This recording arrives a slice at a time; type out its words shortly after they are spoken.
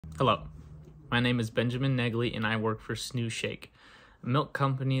Hello, my name is Benjamin Negley and I work for Snooze Shake, a milk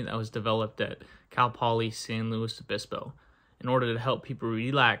company that was developed at Cal Poly San Luis Obispo in order to help people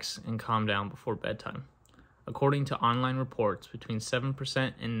relax and calm down before bedtime. According to online reports, between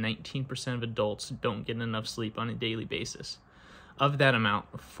 7% and 19% of adults don't get enough sleep on a daily basis. Of that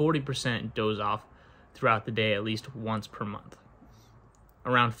amount, 40% doze off throughout the day at least once per month.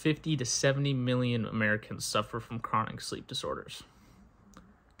 Around 50 to 70 million Americans suffer from chronic sleep disorders.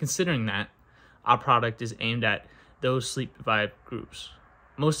 Considering that, our product is aimed at those sleep-deprived groups.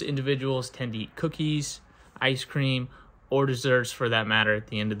 Most individuals tend to eat cookies, ice cream, or desserts for that matter at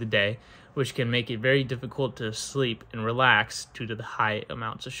the end of the day, which can make it very difficult to sleep and relax due to the high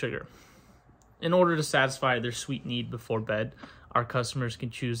amounts of sugar. In order to satisfy their sweet need before bed, our customers can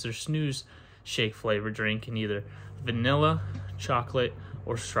choose their Snooze Shake flavor drink in either vanilla, chocolate,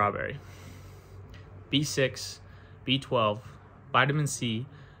 or strawberry. B6, B12, vitamin C,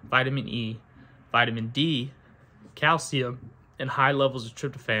 vitamin E, vitamin D, calcium, and high levels of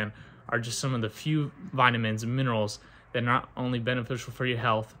tryptophan are just some of the few vitamins and minerals that are not only beneficial for your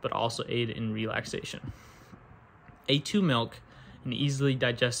health, but also aid in relaxation. A2 milk, an easily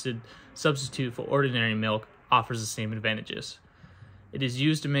digested substitute for ordinary milk, offers the same advantages. It is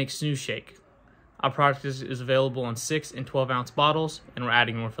used to make Snooze Shake. Our product is available in 6 and 12 ounce bottles, and we're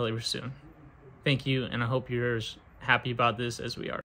adding more flavors soon. Thank you, and I hope you're as happy about this as we are.